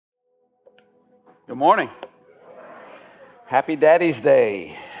Good morning. Happy Daddy's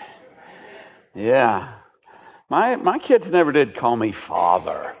Day. Yeah. My kids never did call me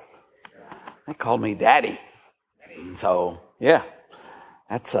father. They called me daddy. So, yeah.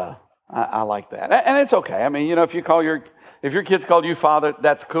 That's I like that. And it's okay. I mean, if your kids called you father,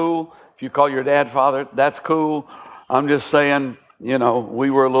 that's cool. If you call your dad father, that's cool. I'm just saying, we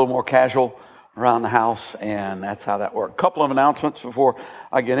were a little more casual around the house, and that's how that worked. A couple of announcements before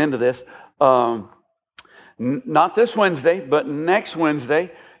I get into this. Not this Wednesday, but next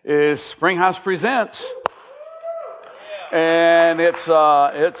Wednesday is Springhouse Presents. And it's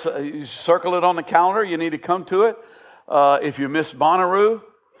you circle it on the calendar. You need to come to it. If you miss Bonnaroo,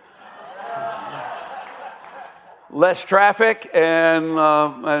 less traffic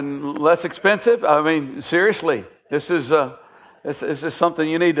and less expensive. I mean, seriously, this is something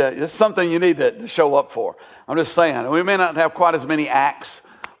you need to. It's something you need to show up for. I'm just saying. We may not have quite as many acts,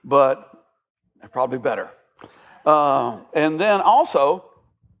 but they're probably better. And then also,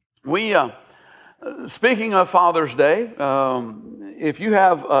 we. Speaking of Father's Day, if you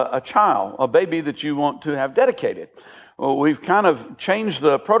have a child, a baby that you want to have dedicated, well, we've kind of changed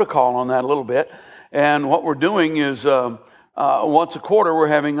the protocol on that a little bit. And what we're doing is once a quarter, we're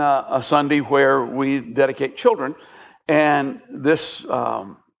having a Sunday where we dedicate children. And this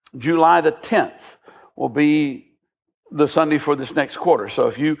July the 10th will be the Sunday for this next quarter. So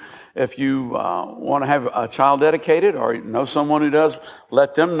if you want to have a child dedicated or know someone who does,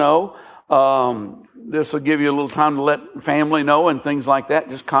 let them know. This will give you a little time to let family know and things like that.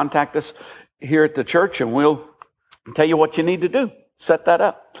 Just contact us here at the church and we'll tell you what you need to do. Set that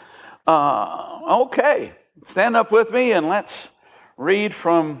up. Okay. Stand up with me and let's read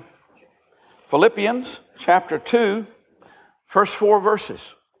from Philippians chapter 2, first 4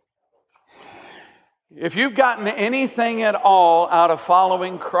 verses. If you've gotten anything at all out of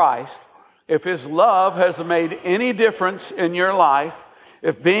following Christ, if His love has made any difference in your life,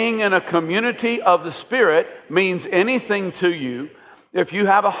 if being in a community of the Spirit means anything to you, if you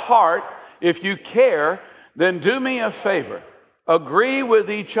have a heart, if you care, then do me a favor. Agree with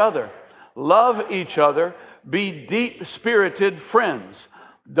each other. Love each other. Be deep-spirited friends.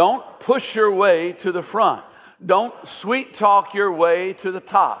 Don't push your way to the front. Don't sweet-talk your way to the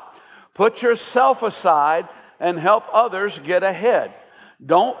top. Put yourself aside and help others get ahead.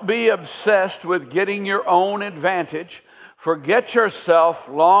 Don't be obsessed with getting your own advantage. Forget yourself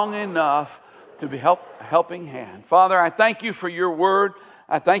long enough to be helping hand. Father, I thank you for your word.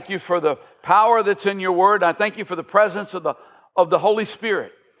 I thank you for the power that's in your word. I thank you for the presence of the Holy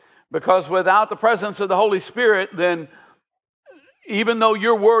Spirit. Because without the presence of the Holy Spirit, then even though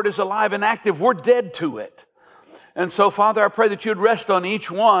your word is alive and active, we're dead to it. And so, Father, I pray that you would rest on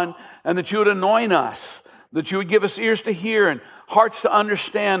each one and that you would anoint us, that you would give us ears to hear and hearts to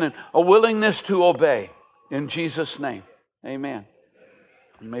understand and a willingness to obey. In Jesus' name. Amen.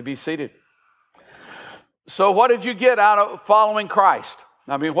 You may be seated. So what did you get out of following Christ?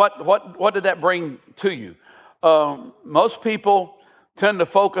 I mean, what did that bring to you? Most people tend to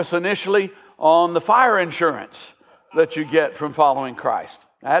focus initially on the fire insurance that you get from following Christ.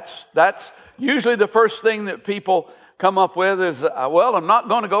 That's usually the first thing that people come up with is, well, I'm not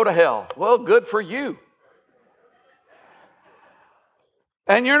going to go to hell. Well, good for you.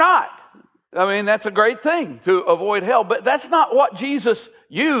 And you're not. I mean, that's a great thing to avoid hell, but that's not what Jesus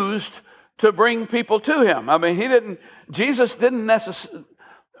used to bring people to him. I mean, Jesus didn't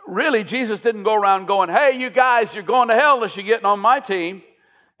go around going, hey, you guys, you're going to hell unless you're getting on my team.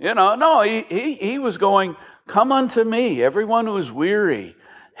 No, he was going, come unto me, everyone who is weary,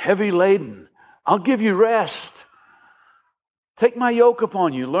 heavy laden. I'll give you rest. Take my yoke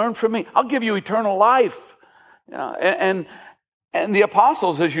upon you. Learn from me. I'll give you eternal life. And the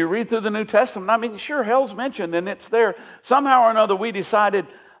apostles, as you read through the New Testament, I mean, sure, hell's mentioned and it's there. Somehow or another, we decided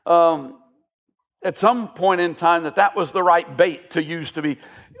at some point in time that was the right bait to use to be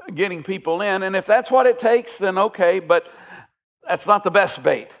getting people in. And if that's what it takes, then okay, but that's not the best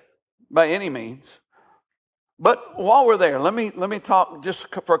bait by any means. But while we're there, let me talk just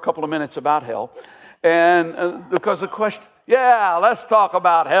for a couple of minutes about hell. And because the question, let's talk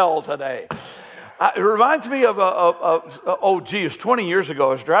about hell today. It reminds me of it's 20 years ago.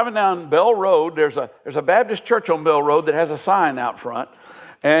 I was driving down Bell Road. There's a Baptist church on Bell Road that has a sign out front.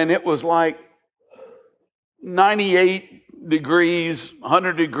 And it was like 98 degrees,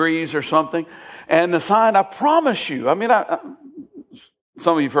 100 degrees or something. And the sign, I promise you, I mean,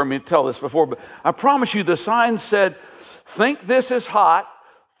 some of you have heard me tell this before, but I promise you the sign said, think this is hot,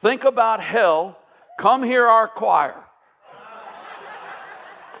 think about hell, come hear our choir.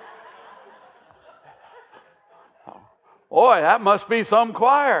 Boy, that must be some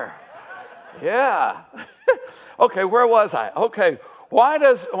choir. Yeah. Okay, where was I? Okay, why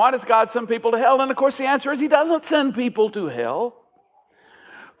does God send people to hell? And of course the answer is He doesn't send people to hell.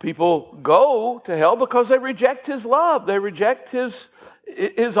 People go to hell because they reject His love. They reject His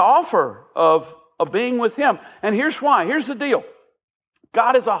offer of being with Him. And here's why. Here's the deal.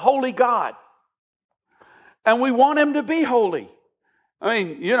 God is a holy God. And we want Him to be holy. I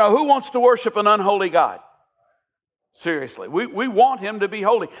mean, who wants to worship an unholy God? Seriously. We want Him to be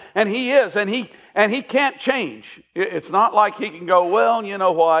holy. And He is. And He can't change. It's not like He can go, well, you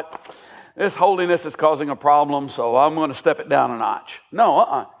know what? This holiness is causing a problem, so I'm going to step it down a notch.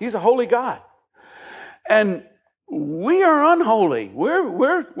 No, He's a holy God. And we are unholy.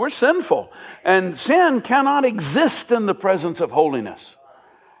 We're sinful. And sin cannot exist in the presence of holiness.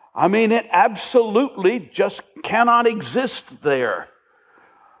 I mean, it absolutely just cannot exist there.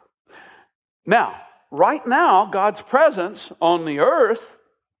 Now, right now, God's presence on the earth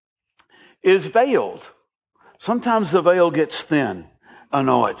is veiled. Sometimes the veil gets thin. I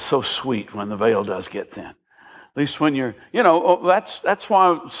know it's so sweet when the veil does get thin. At least when you're, that's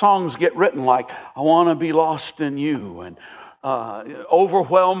why songs get written like, I want to be lost in you and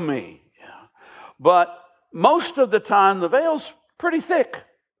overwhelm me. But most of the time the veil's pretty thick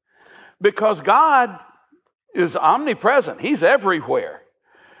because God is omnipresent. He's everywhere.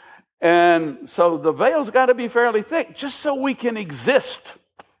 And so the veil's got to be fairly thick just so we can exist.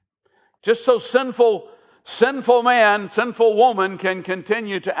 Just so sinful man, sinful woman can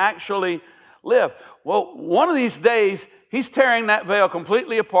continue to actually live. Well, one of these days, He's tearing that veil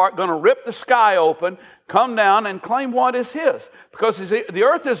completely apart, going to rip the sky open, come down and claim what is His. Because the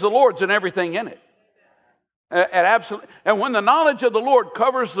earth is the Lord's and everything in it. And when the knowledge of the Lord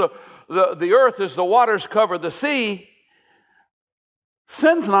covers the earth as the waters cover the sea,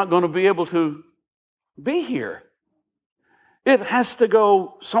 sin's not going to be able to be here. It has to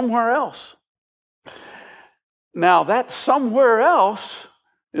go somewhere else. Now, that somewhere else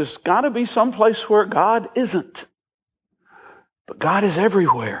has got to be someplace where God isn't. But God is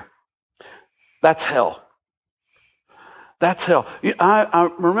everywhere. That's hell. That's hell. I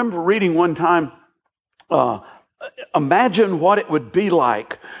remember reading one time, imagine what it would be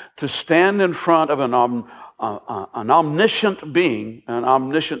like to stand in front of an omniscient being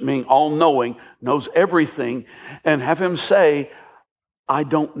all-knowing, knows everything, and have Him say, I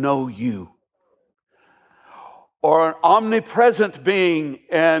don't know you. Or an omnipresent being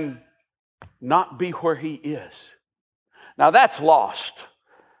and not be where He is. Now that's lost.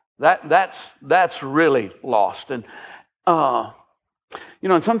 That's really lost. And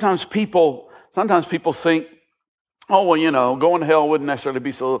and sometimes people think, oh well, going to hell wouldn't necessarily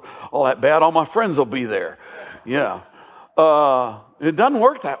be all that bad. All my friends will be there. Yeah. It doesn't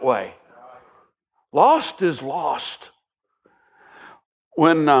work that way. Lost is lost.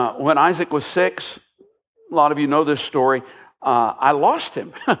 When Isaac was 6, a lot of you know this story. I lost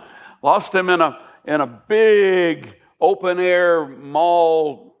him. Lost him in a big open air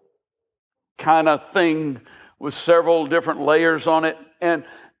mall kind of thing with several different layers on it. And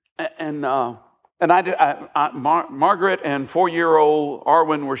Margaret and 4-year-old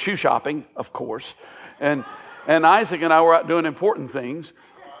Arwen were shoe shopping, of course, and Isaac and I were out doing important things,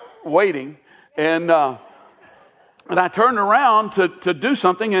 waiting, and I turned around to do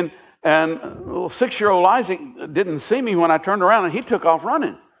something, and little 6-year-old Isaac didn't see me when I turned around, and he took off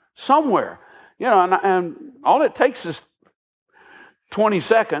running somewhere, and all it takes is 20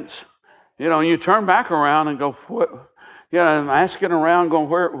 seconds, and you turn back around and go, what? I'm asking around, going,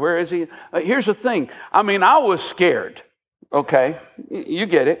 where is he? Here's the thing. I mean, I was scared. Okay, you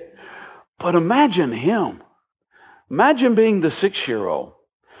get it. But imagine him. Imagine being the 6-year-old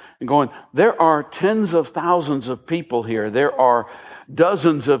and going, there are tens of thousands of people here. There are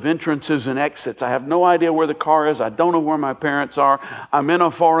dozens of entrances and exits. I have no idea where the car is. I don't know where my parents are. I'm in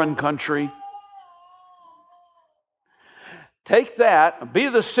a foreign country. Take that, be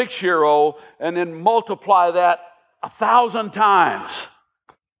the 6-year-old, and then multiply that 1,000 times.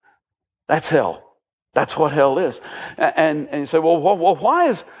 That's hell. That's what hell is. And you say, well,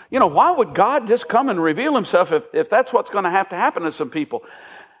 why would God just come and reveal Himself if that's what's going to happen to some people?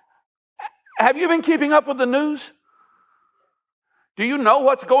 Have you been keeping up with the news? Do you know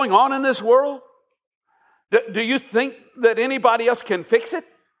what's going on in this world? Do you think that anybody else can fix it?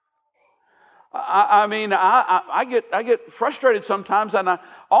 I get frustrated sometimes, and I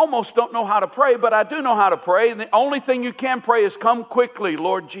almost don't know how to pray, but I do know how to pray. And the only thing you can pray is, come quickly,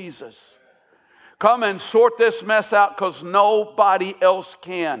 Lord Jesus. Come and sort this mess out, because nobody else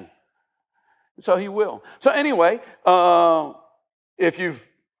can. So He will. So anyway, if you've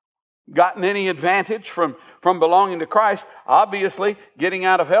gotten any advantage from from belonging to Christ. Obviously, getting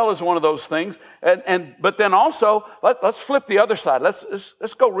out of hell is one of those things. But then also, let's flip the other side.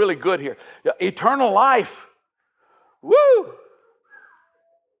 Let's go really good here. Eternal life. Woo!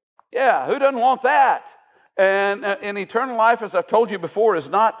 Yeah, who doesn't want that? And eternal life, as I've told you before, is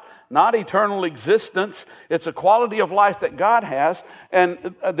not eternal existence. It's a quality of life that God has.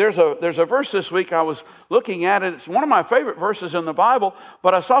 And there's a verse this week I was looking at it. It's one of my favorite verses in the Bible,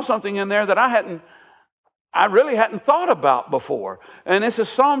 but I saw something in there that I really hadn't thought about before. And this is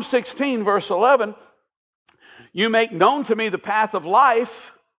Psalm 16, verse 11. You make known to me the path of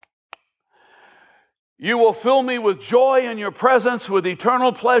life. You will fill me with joy in your presence, with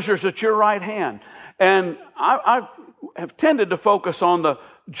eternal pleasures at your right hand. And I have tended to focus on the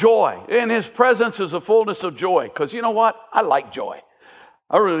joy. In His presence is a fullness of joy. Because you know what? I like joy.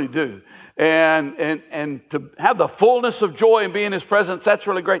 I really do. And to have the fullness of joy and be in His presence, that's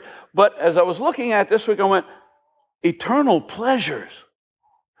really great. But as I was looking at this week, I went, eternal pleasures.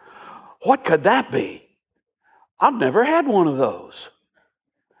 What could that be? I've never had one of those.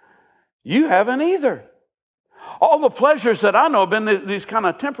 You haven't either. All the pleasures that I know have been these kind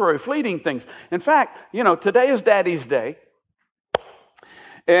of temporary, fleeting things. In fact, today is Daddy's Day.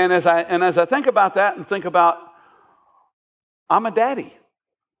 And as I think about that and think about, I'm a daddy.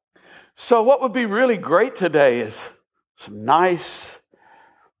 So what would be really great today is some nice,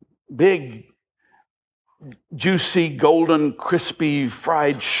 big, juicy, golden, crispy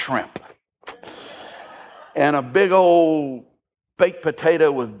fried shrimp. And a big old baked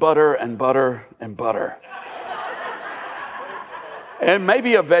potato with butter and butter and butter. And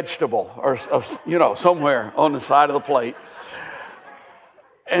maybe a vegetable or somewhere on the side of the plate.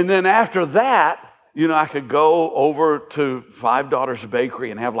 And then after that, I could go over to Five Daughters Bakery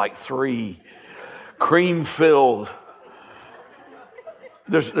and have like 3 cream-filled.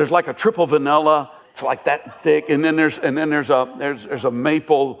 There's like a triple vanilla. It's like that thick. And then there's a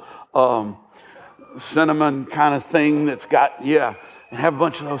maple cinnamon kind of thing that's got, and have a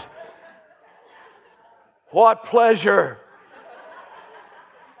bunch of those. What pleasure.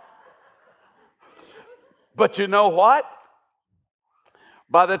 But you know what?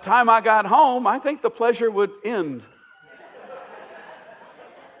 By the time I got home, I think the pleasure would end.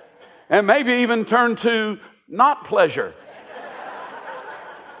 And maybe even turn to not pleasure.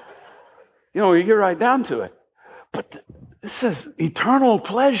 You get right down to it. But this is eternal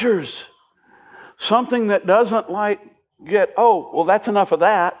pleasures. Something that doesn't that's enough of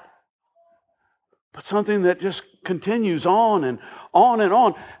that. But something that just continues on and on and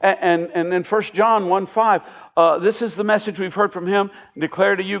on. And then 1 John 1:5, this is the message we've heard from Him.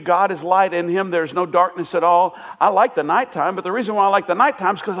 Declare to you, God is light. In Him there's no darkness at all. I like the nighttime, but the reason why I like the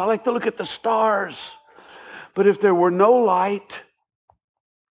nighttime is because I like to look at the stars. But if there were no light,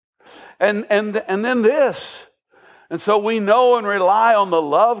 and then this. And so we know and rely on the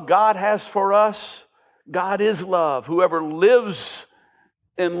love God has for us. God is love. Whoever lives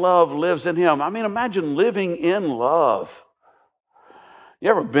in love lives in Him. I mean, imagine living in love. You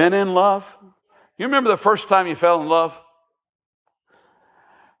ever been in love? You remember the first time you fell in love?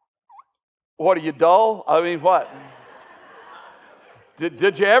 What, are you dull? I mean, what?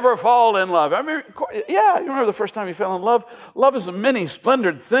 Did you ever fall in love? I mean, yeah, you remember the first time you fell in love? Love is a many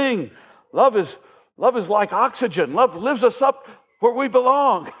splendid thing. Love is like oxygen. Love lifts us up where we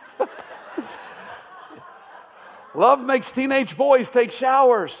belong. Love makes teenage boys take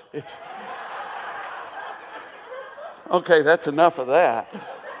showers. Okay, that's enough of that.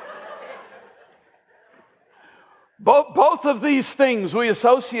 Both of these things we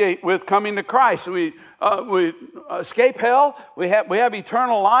associate with coming to Christ. We escape hell. We have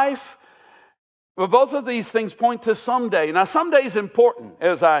eternal life. But both of these things point to someday. Now, someday is important,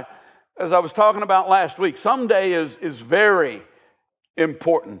 as I was talking about last week. Someday is very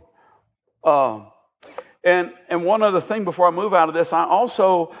important. And one other thing before I move out of this, I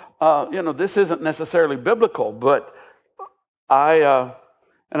also, this isn't necessarily biblical, but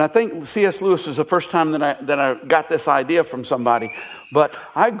and I think C.S. Lewis is the first time that I got this idea from somebody. But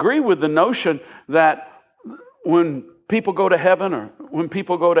I agree with the notion that when people go to heaven or when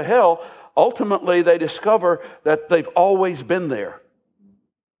people go to hell, ultimately they discover that they've always been there.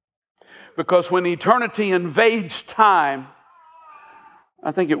 Because when eternity invades time,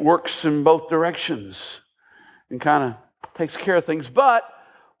 I think it works in both directions and kind of takes care of things. But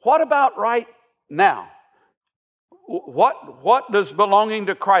what about right now? What does belonging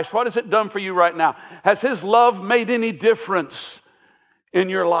to Christ, what has it done for you right now? Has His love made any difference in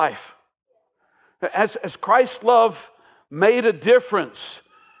your life? Has Christ's love made a difference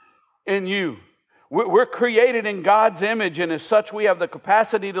in you? We're created in God's image, and as such, we have the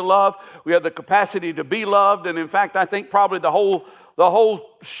capacity to love. We have the capacity to be loved. And in fact, I think probably the whole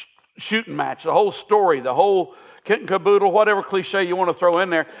shooting match, the whole story, the whole kit and caboodle, whatever cliche you want to throw in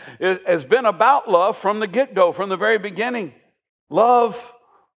there, has been about love from the get-go, from the very beginning. Love,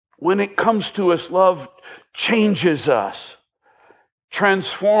 when it comes to us, love changes us,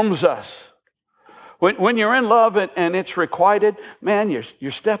 transforms us. When you're in love and it's requited, man,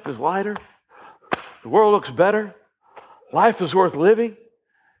 your step is lighter. The world looks better. Life is worth living.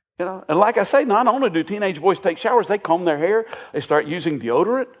 You know, and like I say, not only do teenage boys take showers, they comb their hair, they start using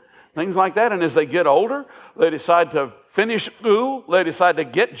deodorant, things like that. And as they get older, they decide to finish school, they decide to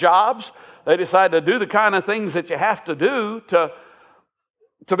get jobs, they decide to do the kind of things that you have to do to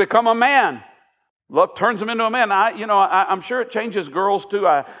become a man. Love turns them into a man. I'm sure it changes girls too.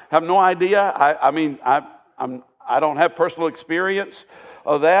 I have no idea. I don't have personal experience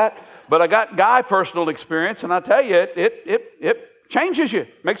of that, but I got guy personal experience, and I tell you, it changes you,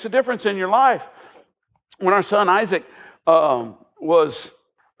 makes a difference in your life. When our son Isaac was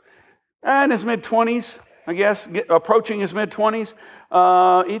in his mid-20s, I guess, approaching his mid-20s,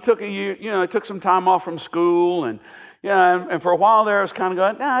 he took a year. He took some time off from school, and for a while there, I was kind of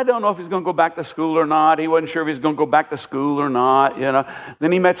going, I don't know if he's going to go back to school or not. He wasn't sure if he's going to go back to school or not.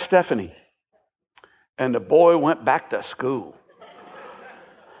 Then he met Stephanie, and the boy went back to school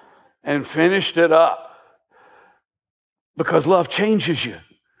and finished it up, because love changes you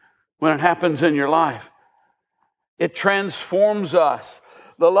when it happens in your life. It transforms us.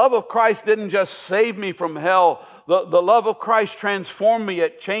 The love of Christ didn't just save me from hell. The love of Christ transformed me.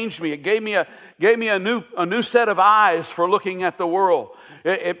 It changed me. It gave me a new set of eyes for looking at the world.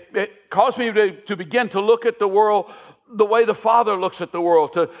 It caused me to begin to look at the world the way the Father looks at the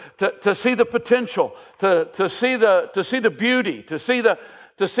world, to see the potential, to see the beauty, to see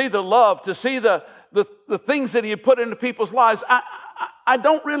the love, to see the things that He had put into people's lives. I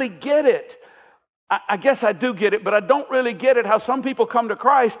don't really get it. I guess I do get it, but I don't really get it how some people come to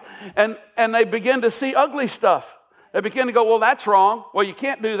Christ and they begin to see ugly stuff. They begin to go, well, that's wrong. Well, you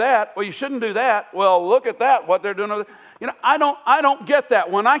can't do that. Well, you shouldn't do that. Well, look at that, what they're doing. I don't get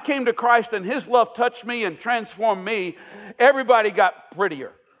that. When I came to Christ and His love touched me and transformed me, everybody got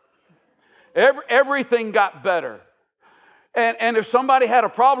prettier. Everything got better. And if somebody had a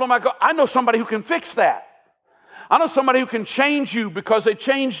problem, I know somebody who can fix that. I know somebody who can change you because they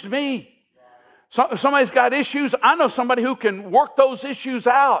changed me. If somebody's got issues, I know somebody who can work those issues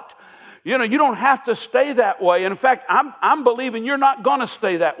out. You don't have to stay that way. And in fact, I'm believing you're not going to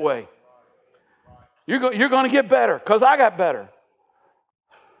stay that way. You're going to get better, because I got better.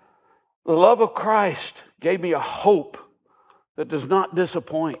 The love of Christ gave me a hope that does not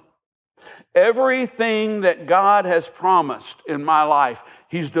disappoint. Everything that God has promised in my life,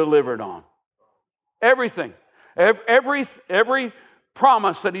 He's delivered on. Everything. Every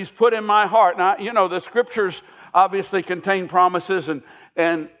promise that He's put in my heart. Now, the Scriptures obviously contain promises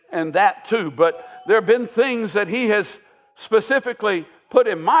and that too, but there have been things that He has specifically put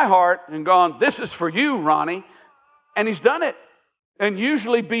in my heart and gone, this is for you, Ronnie, and He's done it, and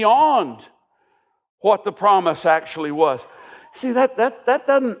usually beyond what the promise actually was. See, that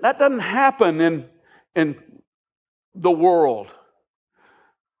doesn't happen in the world.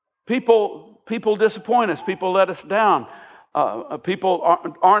 People disappoint us. People let us down.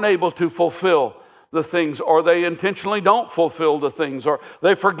 People aren't able to fulfill the things, or they intentionally don't fulfill the things, or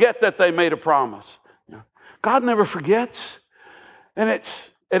they forget that they made a promise. God never forgets, and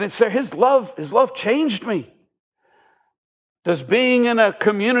it's there. His love changed me. Does being in a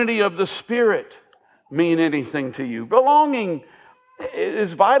community of the Spirit mean anything to you? Belonging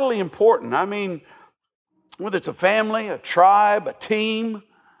is vitally important. I mean, whether it's a family, a tribe, a team,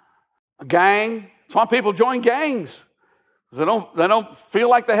 a gang. That's why people join gangs. They don't feel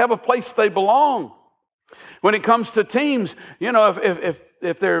like they have a place they belong. When it comes to teams,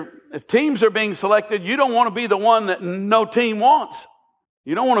 if teams are being selected, you don't want to be the one that no team wants.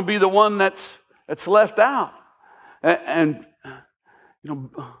 You don't want to be the one that's left out. And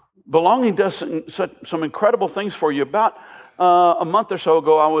belonging does some incredible things for you. About a month or so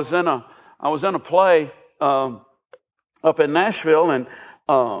ago, I was in a play up in Nashville, and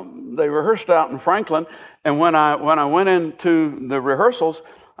they rehearsed out in Franklin. And when I went into the rehearsals,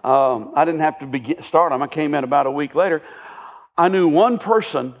 I didn't have to start them. I came in about a week later. I knew one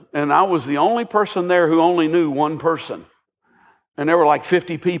person, and I was the only person there who only knew one person. And there were like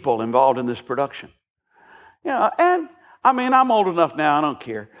 50 people involved in this production. And I mean, I'm old enough now, I don't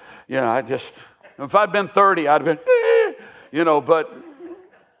care. If I'd been 30, I'd have been, but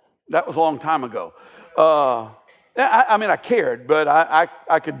that was a long time ago. I mean, I cared, but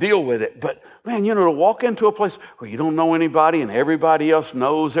I could deal with it. But man, to walk into a place where you don't know anybody and everybody else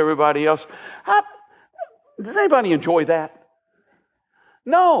knows everybody else, does anybody enjoy that?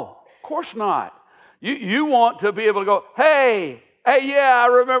 No, of course not. You want to be able to go, hey, yeah, I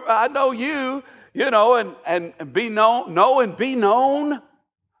remember, I know you, and be known, know and be known.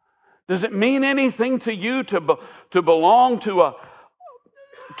 Does it mean anything to you to belong to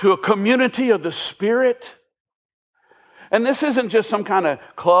a community of the Spirit? And this isn't just some kind of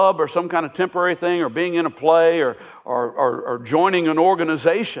club or some kind of temporary thing or being in a play or joining an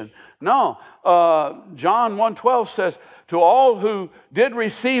organization. No, John 1:12 says, to all who did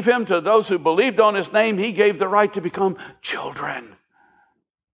receive him, to those who believed on his name, he gave the right to become children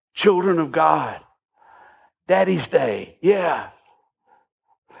of God. Daddy's Day, yeah.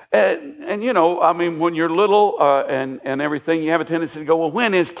 And I mean, when you're little and everything, you have a tendency to go, well,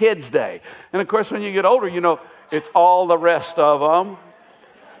 when is Kids Day? And of course, when you get older, it's all the rest of them.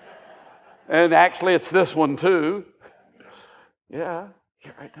 And actually, it's this one too. Yeah,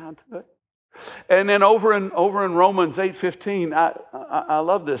 get right down to it. And then over in Romans 8:15, I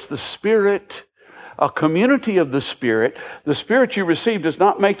love this. The Spirit, a community of the Spirit you received does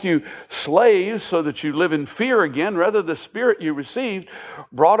not make you slaves so that you live in fear again. Rather, the Spirit you received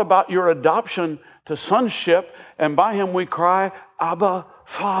brought about your adoption to sonship, and by him we cry, Abba,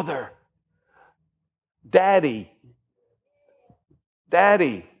 Father. Daddy.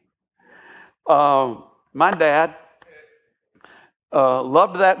 My dad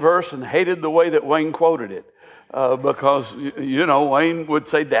loved that verse and hated the way that Wayne quoted it. Because, Wayne would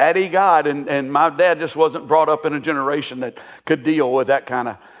say, Daddy God. And my dad just wasn't brought up in a generation that could deal with that kind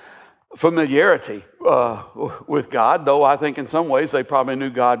of familiarity with God. Though I think in some ways they probably knew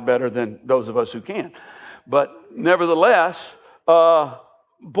God better than those of us who can. But nevertheless, like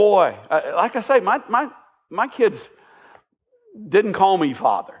I say, my kids didn't call me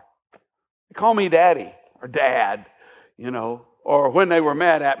father. They called me daddy or dad, or when they were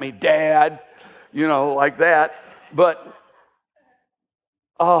mad at me, dad, like that. But,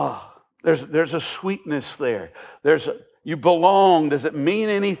 there's a sweetness there. You belong. Does it mean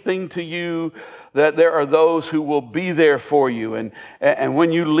anything to you that there are those who will be there for you? And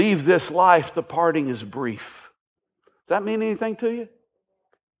when you leave this life, the parting is brief. Does that mean anything to you?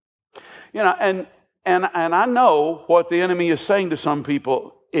 And I know what the enemy is saying to some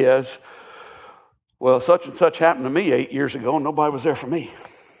people is, well, such and such happened to me 8 years ago and nobody was there for me.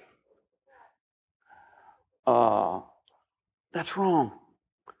 That's wrong.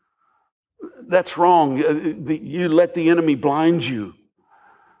 That's wrong. You let the enemy blind you.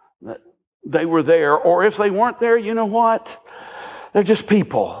 That they were there. Or if they weren't there, you know what? They're just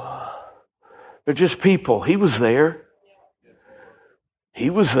people. They're just people. He was there. He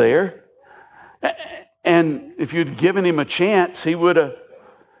was there. And if you'd given him a chance, he would have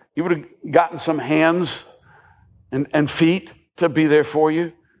gotten some hands and feet to be there for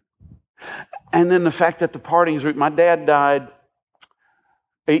you. And then the fact that the partings, my dad died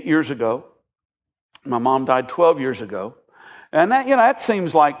 8 years ago. My mom died 12 years ago. And that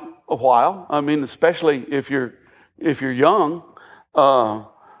seems like a while. I mean, especially if you're young.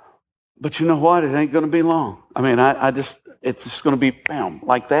 But you know what? It ain't going to be long. I mean, it's just going to be bam,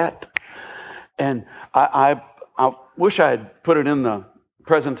 like that. And I wish I had put it in the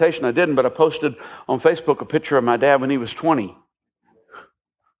presentation. I didn't, but I posted on Facebook a picture of my dad when he was 20.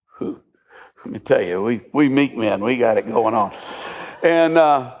 Let me tell you, we meek men, we got it going on. And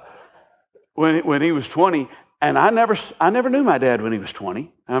when he was 20, and I never knew my dad when he was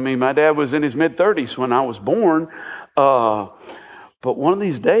 20. I mean, my dad was in his mid-30s when I was born. But one of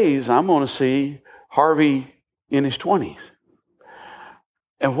these days, I'm going to see Harvey in his 20s.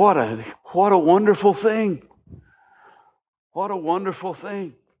 And what a wonderful thing. What a wonderful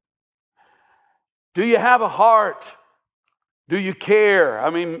thing. Do you have a heart? Do you care? I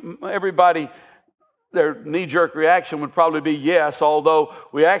mean, everybody, their knee-jerk reaction would probably be yes, although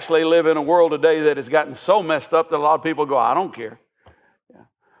we actually live in a world today that has gotten so messed up that a lot of people go, I don't care. Yeah.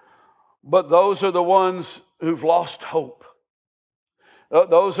 But those are the ones who've lost hope.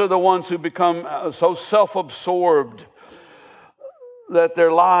 Those are the ones who become so self-absorbed that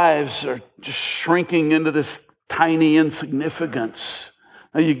their lives are just shrinking into this tiny insignificance.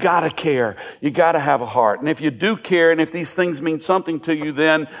 Now, you got to care. You got to have a heart. And if you do care, and if these things mean something to you,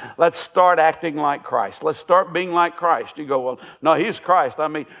 then let's start acting like Christ. Let's start being like Christ. You go, well, no, he's Christ. I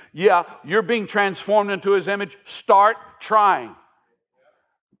mean, yeah, you're being transformed into his image. Start trying.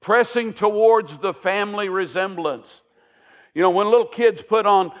 Pressing towards the family resemblance. When little kids put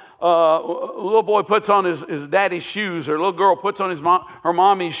on little boy puts on his daddy's shoes, or little girl puts on her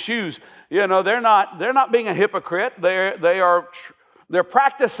mommy's shoes. You know, they're not being a hypocrite. They're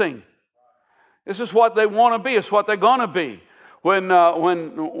practicing. This is what they want to be. It's what they're going to be. When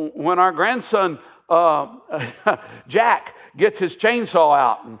our grandson Jack gets his chainsaw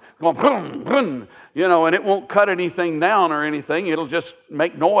out and going boom, boom, you know, and it won't cut anything down or anything. It'll just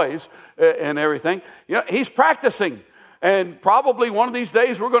make noise and everything. You know, he's practicing. And probably one of these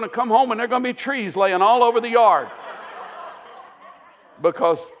days we're going to come home and there are going to be trees laying all over the yard.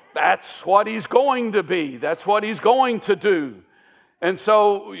 Because that's what he's going to be. That's what he's going to do. And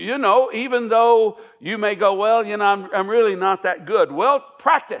so, you know, even though you may go, well, you know, I'm really not that good. Well,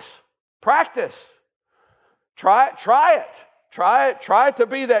 practice. Try it to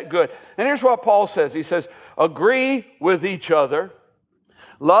be that good. And here's what Paul says. He says, agree with each other,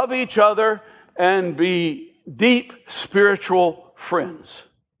 love each other, and be deep spiritual friends.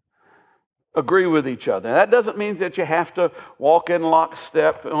 Agree with each other. That doesn't mean that you have to walk in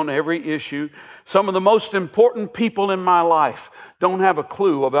lockstep on every issue. Some of the most important people in my life don't have a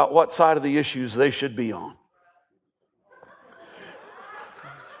clue about what side of the issues they should be on.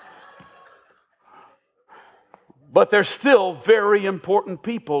 But they're still very important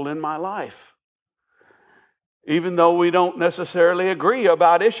people in my life. Even though we don't necessarily agree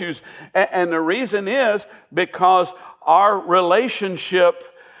about issues. And the reason is because our relationship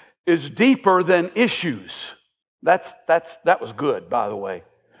is deeper than issues. That was good, by the way.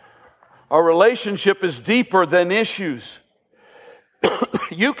 Our relationship is deeper than issues.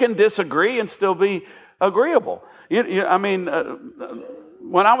 You can disagree and still be agreeable.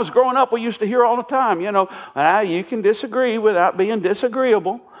 When I was growing up, we used to hear all the time, you know, you can disagree without being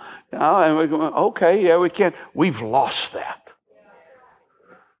disagreeable. You know, and we go, okay, yeah, we can. We've lost that.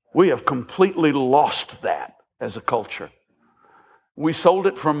 We have completely lost that as a culture. We sold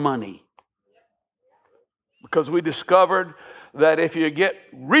it for money. Because we discovered that if you get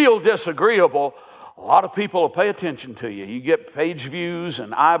real disagreeable, a lot of people will pay attention to you. You get page views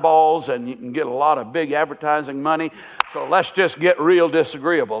and eyeballs, and you can get a lot of big advertising money. So let's just get real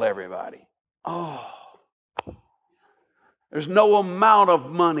disagreeable, everybody. Oh, there's no amount of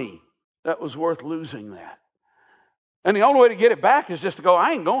money that was worth losing that. And the only way to get it back is just to go,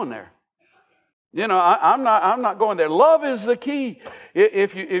 I ain't going there. You know, I'm not going there. Love is the key.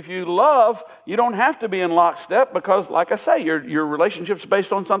 If you love, you don't have to be in lockstep because, like I say, your relationship's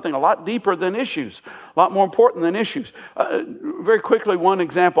based on something a lot deeper than issues, a lot more important than issues. Very quickly, one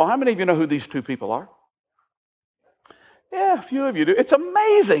example. How many of you know who these two people are? Yeah, a few of you do. It's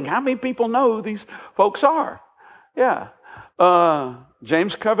amazing how many people know who these folks are. Yeah.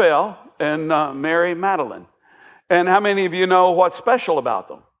 James Carvell and Mary Madeline. And how many of you know what's special about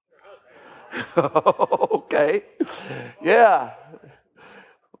them? Okay. Yeah.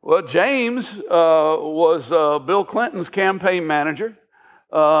 Well, James was Bill Clinton's campaign manager.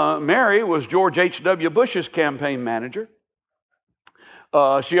 Mary was George H.W. Bush's campaign manager.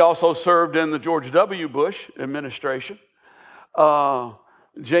 She also served in the George W. Bush administration.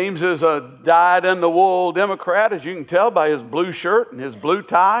 James is a dyed-in-the-wool Democrat, as you can tell by his blue shirt and his blue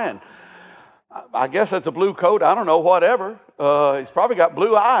tie, and I guess that's a blue coat. I don't know, whatever. He's probably got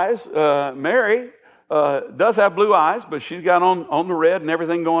blue eyes. Mary does have blue eyes, but she's got on the red and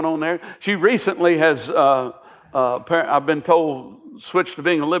everything going on there. She recently has, I've been told, switched to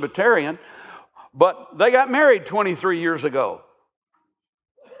being a libertarian. But they got married 23 years ago.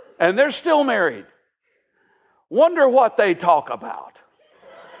 And they're still married. Wonder what they talk about.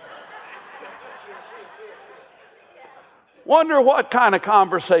 Wonder what kind of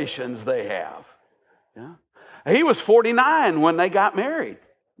conversations they have. Yeah. He was 49 when they got married.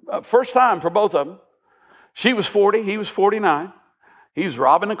 First time for both of them. She was 40, he was 49. He was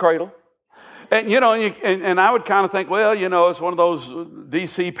robbing the cradle. And, you know, and I would kind of think, well, you know, it's one of those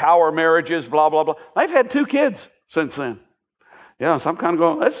DC power marriages, blah, blah, blah. They've had 2 kids since then. Yeah, so I'm kind of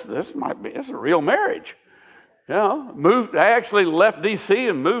going, this is a real marriage. You know, I actually left DC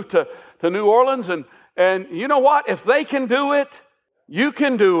and moved to New Orleans. And you know what? If they can do it, you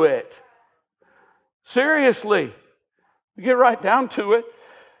can do it. Seriously. You get right down to it.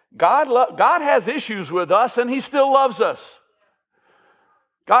 God has issues with us, and He still loves us.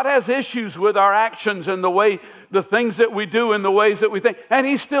 God has issues with our actions and the things that we do and the ways that we think, and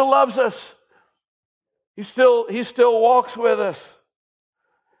He still loves us. He still walks with us.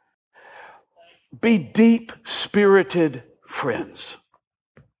 Be deep-spirited friends.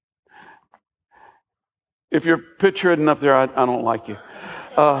 If you're picturing up there, I don't like you.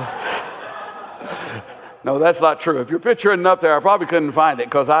 No, that's not true. If you're picturing up there, I probably couldn't find it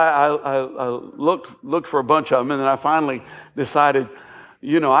because I looked for a bunch of them, and then I finally decided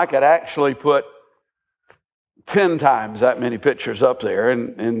I could actually put 10 times that many pictures up there,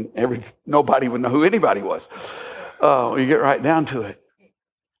 and nobody would know who anybody was. You get right down to it.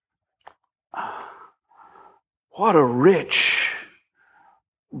 What a rich,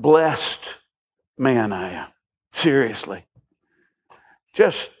 blessed man I am. Seriously.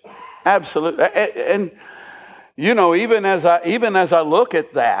 Just absolutely. And even as I look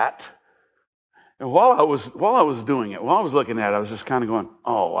at that, and while I was doing it, while I was looking at it, I was just kind of going,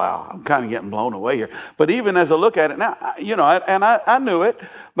 oh wow, I'm kind of getting blown away here. But even as I look at it now, I knew it,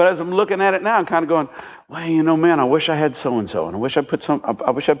 but as I'm looking at it now, I'm kind of going, well, man, I wish I had so and so, and I wish I'd put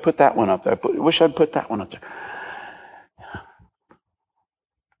that one up there. I wish I'd put that one up there.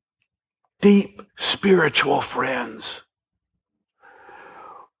 Deep spiritual friends.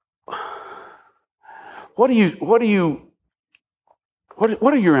 What are your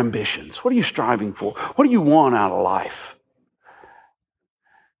ambitions? What are you striving for? What do you want out of life?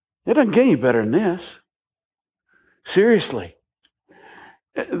 It doesn't get any better than this. Seriously.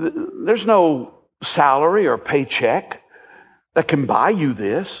 There's no salary or paycheck that can buy you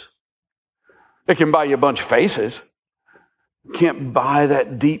this. It can buy you a bunch of faces. It can't buy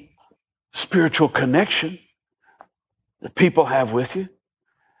that deep spiritual connection that people have with you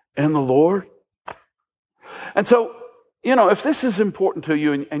and the Lord. And so, if this is important to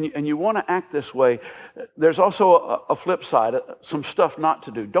you and you want to act this way, there's also a flip side, some stuff not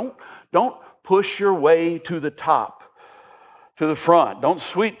to do. Don't push your way to the top, to the front. Don't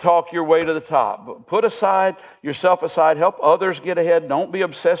sweet talk your way to the top. Put yourself aside, help others get ahead. Don't be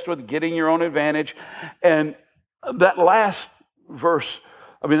obsessed with getting your own advantage. And that last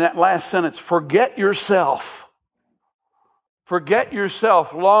sentence, forget yourself. Forget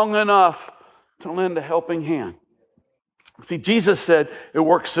yourself long enough to lend a helping hand. See, Jesus said it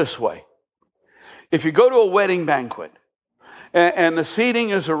works this way. If you go to a wedding banquet and the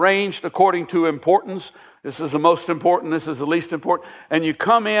seating is arranged according to importance, this is the most important, this is the least important, and you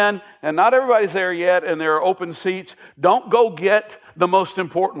come in and not everybody's there yet and there are open seats, don't go get the most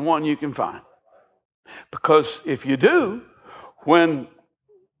important one you can find. Because if you do, when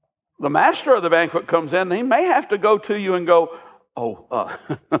the master of the banquet comes in, he may have to go to you and go,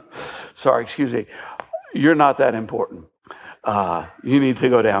 sorry, excuse me, you're not that important. You need to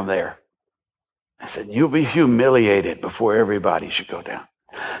go down there. I said, you'll be humiliated before everybody should go down.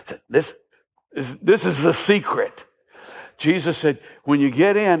 I said, this is the secret. Jesus said, when you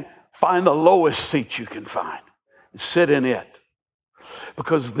get in, find the lowest seat you can find and sit in it.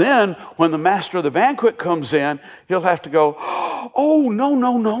 Because then when the master of the banquet comes in, he'll have to go, oh,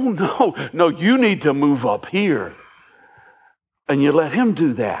 no, you need to move up here. And you let him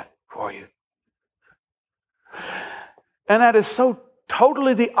do that for you. And that is so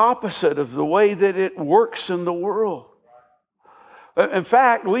totally the opposite of the way that it works in the world. In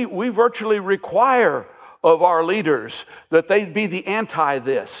fact, we virtually require of our leaders that they be the anti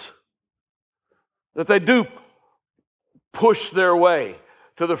this. That they do push their way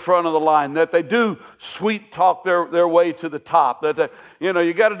to the front of the line. That they do sweet talk their way to the top. That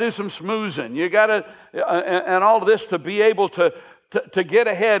you got to do some smoozing. You got to and all of this to be able to get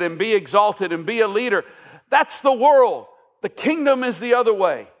ahead and be exalted and be a leader. That's the world. The kingdom is the other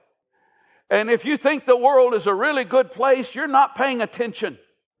way. And if you think the world is a really good place, you're not paying attention.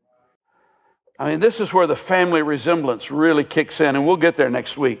 I mean, this is where the family resemblance really kicks in. And we'll get there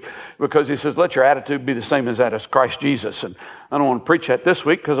next week because he says, let your attitude be the same as that of Christ Jesus. And I don't want to preach that this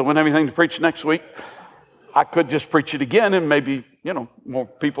week because I wouldn't have anything to preach next week. I could just preach it again and maybe, more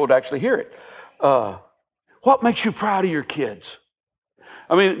people would actually hear it. What makes you proud of your kids?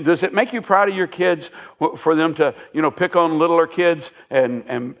 I mean, does it make you proud of your kids for them to, pick on littler kids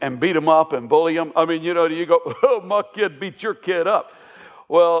and beat them up and bully them? I mean, do you go, oh, my kid beat your kid up?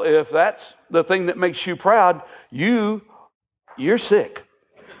 Well, if that's the thing that makes you proud, you're sick.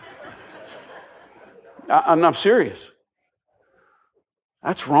 I'm serious.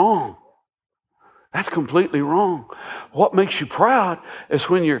 That's wrong. That's completely wrong. What makes you proud is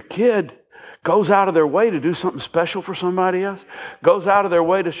when your kid goes out of their way to do something special for somebody else, goes out of their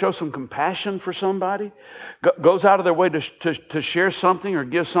way to show some compassion for somebody, goes out of their way to share something or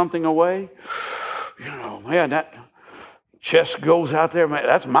give something away. Man, that chest goes out there, man,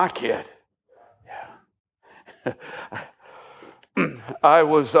 that's my kid. Yeah. I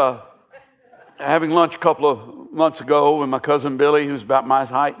was having lunch a couple of months ago with my cousin Billy, who's about my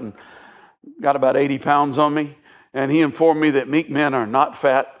height and got about 80 pounds on me. And he informed me that meek men are not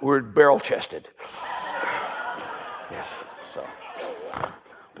fat, we're barrel-chested. Yes, so.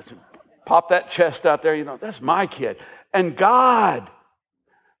 But pop that chest out there, that's my kid. And God,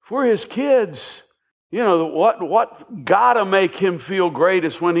 if we're his kids, You know, what's got to make him feel great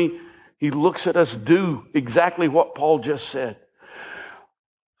is when he looks at us do exactly what Paul just said.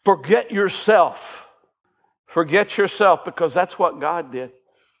 Forget yourself. Forget yourself, because that's what God did.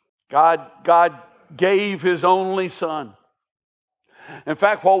 God gave His only Son. In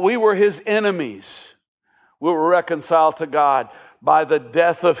fact, while we were His enemies, we were reconciled to God by the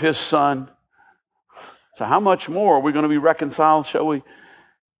death of His Son. So how much more are we going to be reconciled? Shall we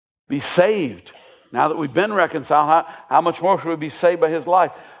be saved? Now that we've been reconciled, how much more should we be saved by His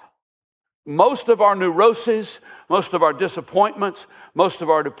life? Most of our neuroses, most of our disappointments, most of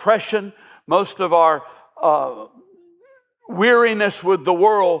our depression, most of our weariness with the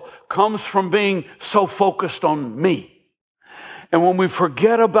world comes from being so focused on me. And when we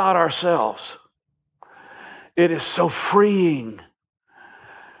forget about ourselves, it is so freeing.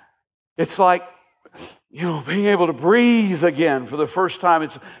 It's like, being able to breathe again for the first time.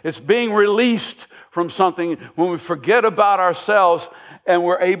 It's being released from something when we forget about ourselves and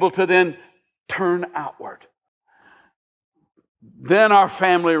we're able to then turn outward. Then our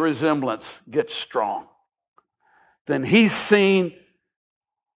family resemblance gets strong. Then He's seen,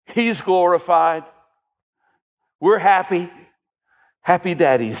 He's glorified, we're happy. Happy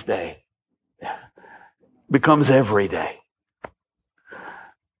Daddy's Day becomes every day.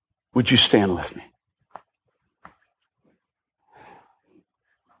 Would you stand with me?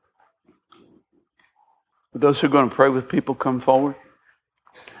 Would those who are going to pray with people come forward?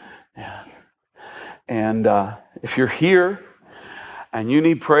 Yeah. And if you're here and you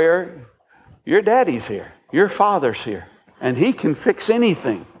need prayer, your daddy's here. Your father's here. And he can fix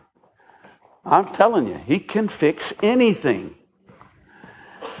anything. I'm telling you, he can fix anything.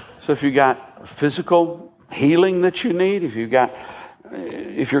 So if you got physical healing that you need,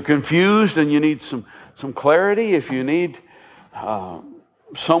 if you're confused and you need some clarity, if you need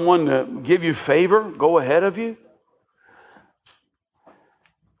someone to give you favor, go ahead of you.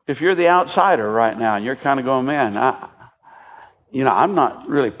 If you're the outsider right now and you're kind of going, man, I'm not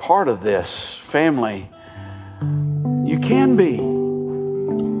really part of this family. You can be.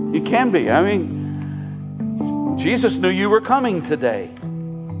 You can be. I mean, Jesus knew you were coming today.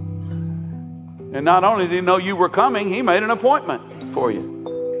 And not only did He know you were coming, He made an appointment for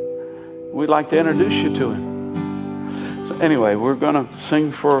you. We'd like to introduce you to Him. So anyway, we're going to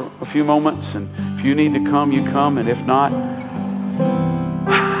sing for a few moments. And if you need to come, you come. And if not,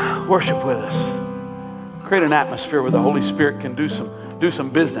 worship with us. Create an atmosphere where the Holy Spirit can do some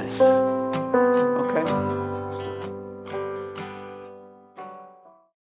business. Okay?